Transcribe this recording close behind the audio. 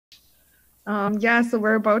Yeah, so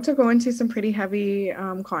we're about to go into some pretty heavy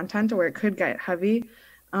content, or it could get heavy.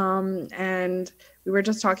 And we were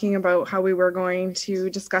just talking about how we were going to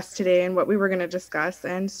discuss today and what we were going to discuss.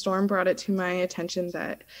 And Storm brought it to my attention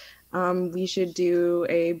that we should do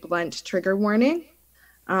a blunt trigger warning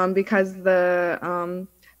because the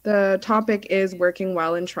topic is working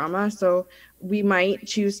well in trauma. So we might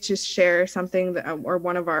choose to share something that, or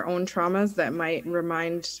one of our own traumas that might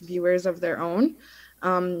remind viewers of their own.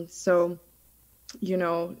 So you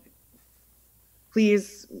know,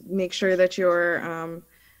 please make sure that you're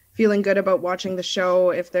feeling good about watching the show.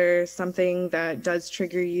 If there's something that does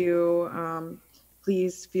trigger you,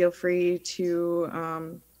 please feel free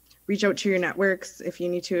to reach out to your networks. If you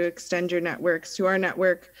need to extend your networks to our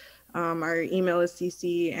network, our email is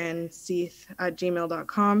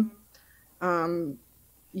ccandseith@gmail.com.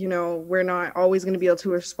 We're not always going to be able to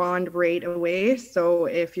respond right away. So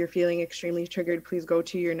if you're feeling extremely triggered, please go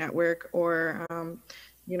to your network or,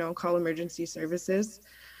 call emergency services.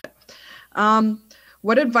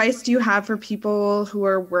 What advice do you have for people who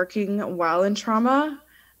are working while in trauma?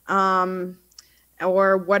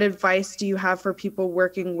 Or what advice do you have for people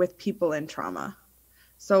working with people in trauma?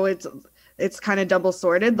 So it's kind of double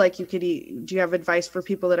sorted. Like do you have advice for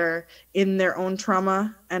people that are in their own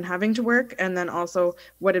trauma and having to work? And then also,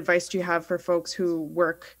 what advice do you have for folks who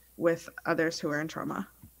work with others who are in trauma,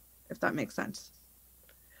 if that makes sense?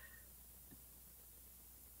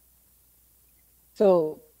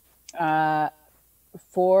 So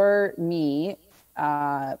for me,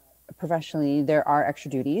 professionally, there are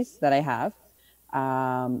extra duties that I have.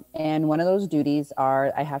 And one of those duties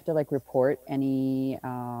are I have to report any,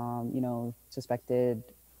 suspected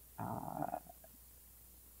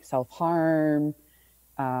self-harm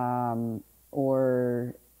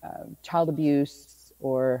or child abuse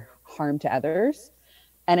or harm to others.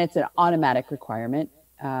 And it's an automatic requirement.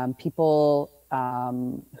 People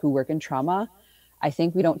who work in trauma, I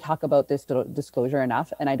think we don't talk about this disclosure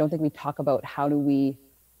enough. And I don't think we talk about how do we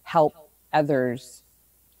help others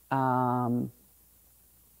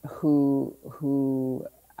who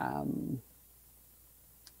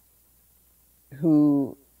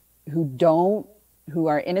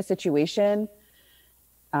are in a situation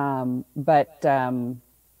but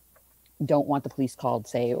don't want the police called,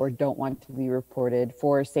 say, or don't want to be reported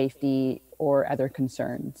for safety or other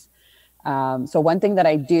concerns. So one thing that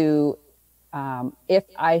I do, if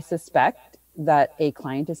I suspect that a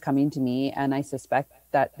client is coming to me and I suspect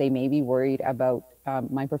that they may be worried about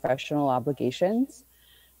my professional obligations,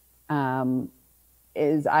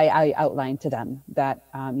 is I outline to them that,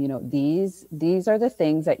 these are the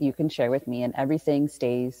things that you can share with me, and everything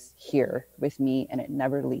stays here with me and it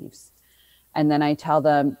never leaves. And then I tell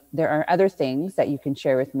them there are other things that you can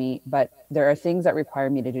share with me, but there are things that require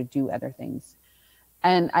me to do other things.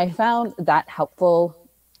 And I found that helpful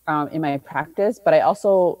in my practice, but I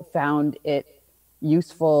also found it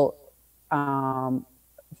useful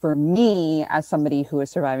for me as somebody who is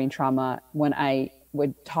surviving trauma when I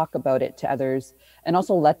would talk about it to others and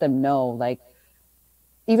also let them know,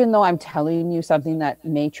 even though I'm telling you something that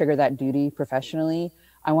may trigger that duty professionally,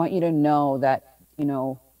 I want you to know that,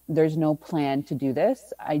 there's no plan to do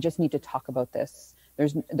this. I just need to talk about this.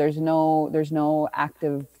 There's no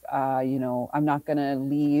active, I'm not going to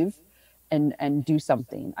leave and do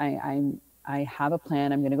something. I have a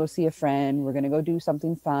plan. I'm going to go see a friend. We're going to go do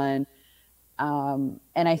something fun. And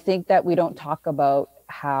I think that we don't talk about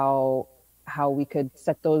how we could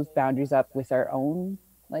set those boundaries up with our own,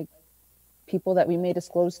 people that we may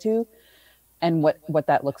disclose to, and what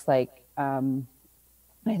that looks like. I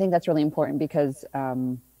think that's really important because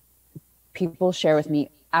people share with me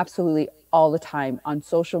absolutely all the time on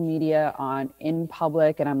social media, in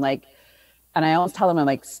public. And and I always tell them, I'm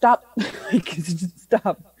like, stop,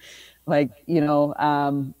 stop. I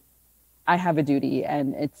have a duty,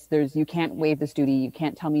 and you can't waive this duty. You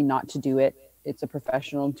can't tell me not to do it. It's a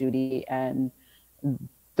professional duty. And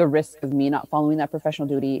the risk of me not following that professional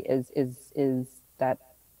duty is that,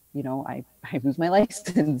 I lose my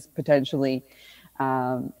license potentially.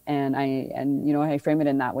 And I frame it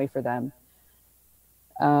in that way for them.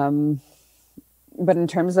 But in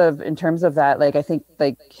terms of that, I think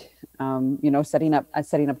setting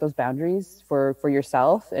up those boundaries for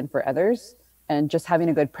yourself and for others, and just having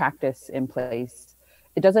a good practice in place.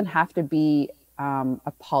 It doesn't have to be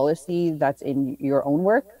a policy that's in your own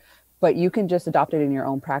work, but you can just adopt it in your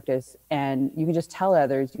own practice, and you can just tell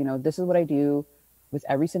others, this is what I do with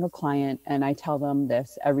every single client, and I tell them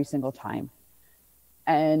this every single time.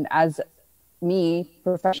 And as me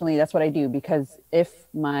professionally, that's what I do, because if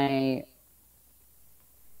my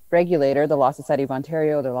regulator, the Law Society of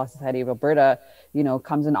Ontario, the Law Society of Alberta, you know,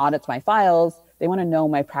 comes and audits my files, they want to know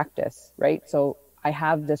my practice, right? So I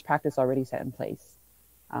have this practice already set in place.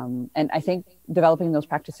 And I think developing those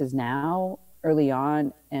practices now, early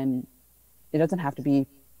on, and it doesn't have to be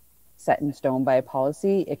set in stone by a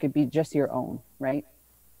policy. It could be just your own, right?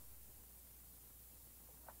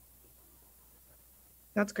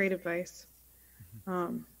 That's great advice.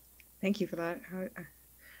 Thank you for that.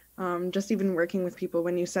 Just even working with people,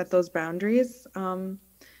 when you set those boundaries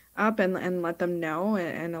up and let them know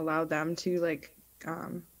and allow them to like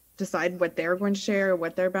decide what they're going to share or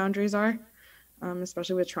what their boundaries are,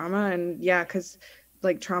 especially with trauma. And yeah, because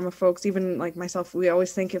like trauma folks, even like myself, we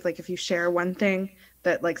always think if you share one thing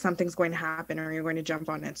that like something's going to happen or you're going to jump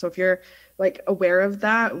on it. So if you're like aware of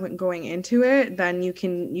that when going into it, then you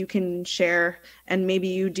can share, and maybe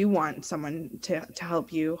you do want someone to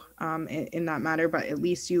help you in that matter, but at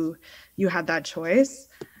least you had that choice.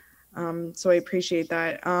 So I appreciate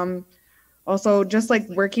that. Also, just like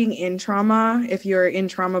working in trauma, if you're in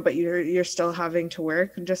trauma but you're still having to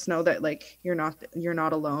work, just know that like you're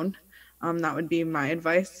not alone. That would be my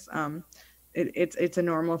advice. It's a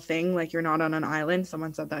normal thing. Like you're not on an island.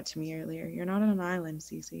 Someone said that to me earlier. You're not on an island,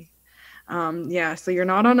 Cece. Yeah, so you're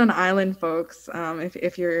not on an island, folks.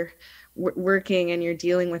 If you're working and you're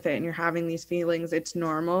dealing with it and you're having these feelings, it's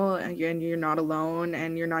normal, and you're not alone,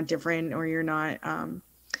 and you're not different, or you're not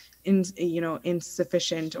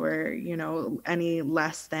insufficient, or any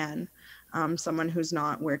less than someone who's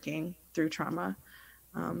not working through trauma.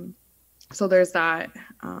 So there's that.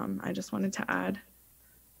 I just wanted to add.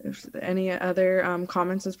 If any other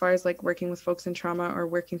comments as far as like working with folks in trauma or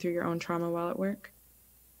working through your own trauma while at work?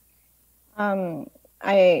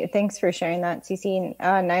 Thanks for sharing that, Cece.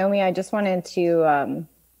 Naomi, I just wanted to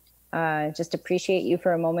just appreciate you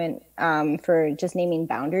for a moment for just naming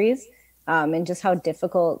boundaries and just how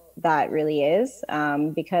difficult that really is.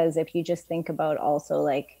 Because if you just think about also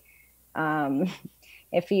like,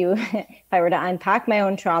 if I were to unpack my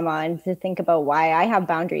own trauma and to think about why I have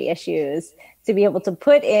boundary issues, to be able to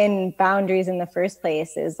put in boundaries in the first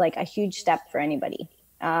place is like a huge step for anybody.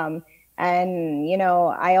 And,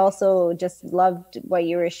 I also just loved what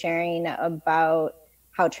you were sharing about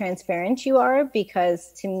how transparent you are,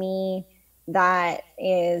 because to me, that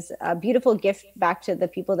is a beautiful gift back to the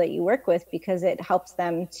people that you work with, because it helps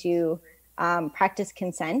them to practice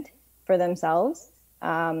consent for themselves.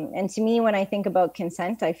 And to me, when I think about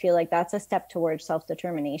consent, I feel like that's a step towards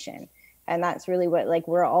self-determination. And that's really what like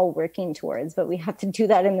we're all working towards, but we have to do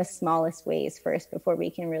that in the smallest ways first before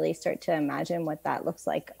we can really start to imagine what that looks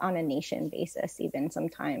like on a nation basis, even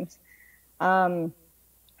sometimes. For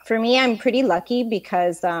me, I'm pretty lucky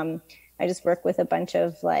because I just work with a bunch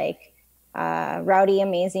of like rowdy,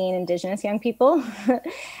 amazing Indigenous young people.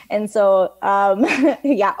 And so,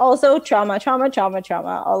 yeah, also trauma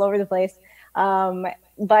all over the place.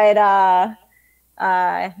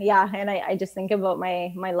 Yeah, and I just think about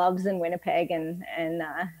my loves in Winnipeg, and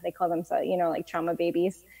they call them, like trauma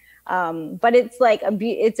babies. But it's like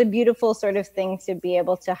it's a beautiful sort of thing to be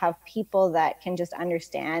able to have people that can just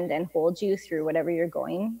understand and hold you through whatever you're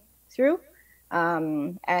going through.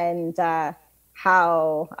 And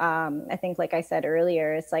how I think, like I said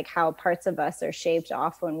earlier, it's like how parts of us are shaped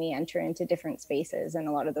off when we enter into different spaces. And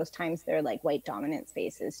a lot of those times they're like white dominant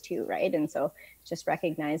spaces too, right? And so just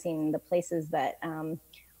recognizing the places that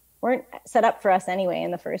weren't set up for us anyway in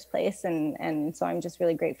the first place. And so I'm just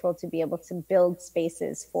really grateful to be able to build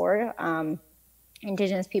spaces for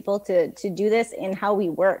Indigenous people to do this in how we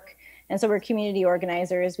work. And so we're community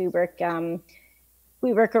organizers. We work around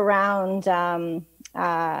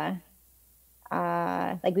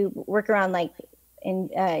we work around like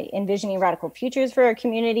envisioning radical futures for our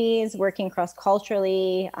communities, working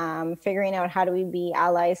cross-culturally, figuring out how do we be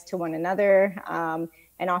allies to one another.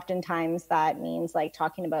 And oftentimes that means like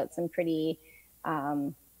talking about some pretty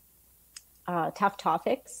tough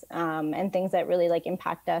topics and things that really like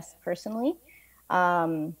impact us personally.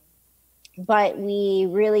 But we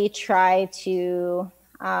really try to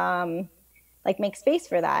like make space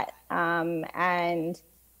for that and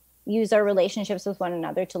use our relationships with one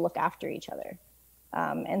another to look after each other.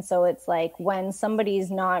 And so it's like when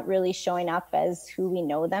somebody's not really showing up as who we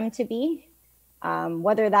know them to be,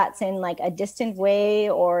 whether that's in like a distant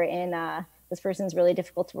way or in this person's really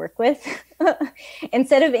difficult to work with,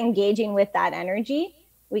 instead of engaging with that energy,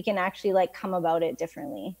 we can actually like come about it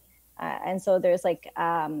differently. And so there's like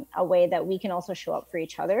a way that we can also show up for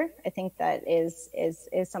each other. I think that is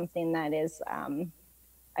something that is,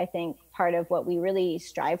 I think, part of what we really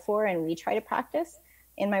strive for and we try to practice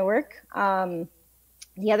in my work.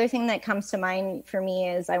 The other thing that comes to mind for me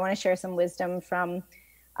is I want to share some wisdom from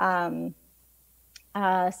An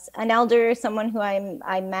elder, someone who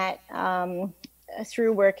I met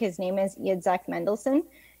through work. His name is Yitzhak Mendelson,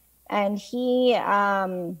 and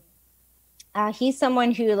he's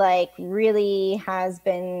someone who like really has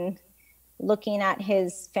been looking at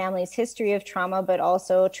his family's history of trauma, but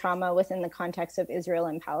also trauma within the context of Israel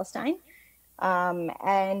and Palestine.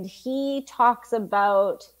 And he talks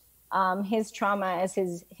about his trauma as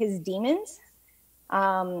his demons,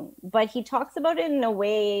 but he talks about it in a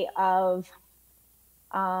way of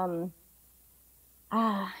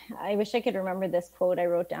I wish I could remember this quote I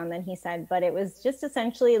wrote down that he said, but it was just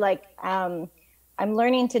essentially like, I'm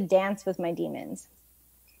learning to dance with my demons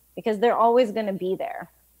because they're always going to be there.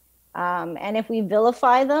 And if we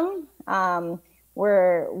vilify them,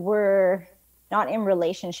 we're not in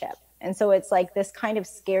relationship. And so it's like this kind of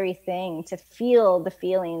scary thing to feel the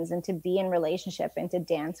feelings and to be in relationship and to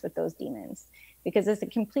dance with those demons, because it's a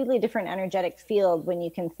completely different energetic field when you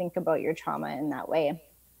can think about your trauma in that way.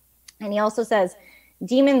 And he also says,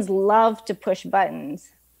 demons love to push buttons,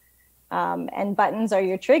 and buttons are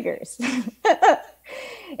your triggers.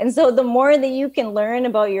 And so the more that you can learn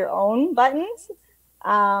about your own buttons,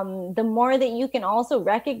 the more that you can also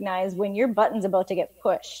recognize when your button's about to get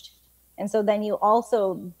pushed. And so then you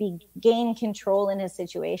also gain control in a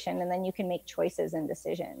situation, and then you can make choices and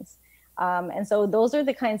decisions. And so those are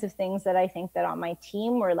the kinds of things that I think that on my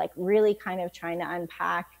team, we're like really kind of trying to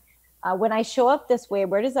unpack. When I show up this way,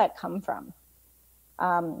 where does that come from?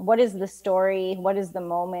 What is the story? What is the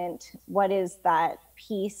moment? What is that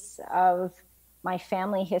piece of my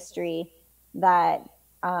family history that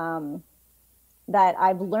that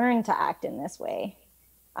I've learned to act in this way?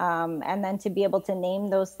 And then to be able to name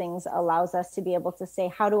those things allows us to be able to say,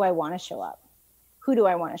 how do I want to show up? Who do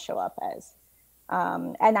I want to show up as?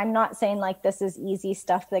 And I'm not saying like this is easy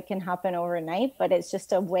stuff that can happen overnight, but it's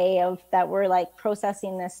just a way of that we're like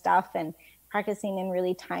processing this stuff and practicing in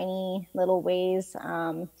really tiny little ways.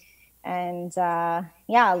 And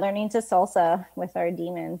learning to salsa with our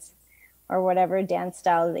demons, or whatever dance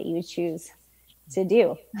style that you choose to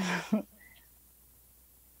do.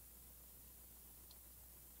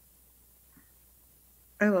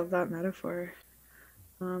 I love that metaphor.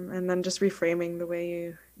 And then just reframing the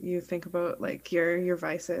way you think about like your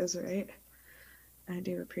vices, right? I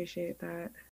do appreciate that.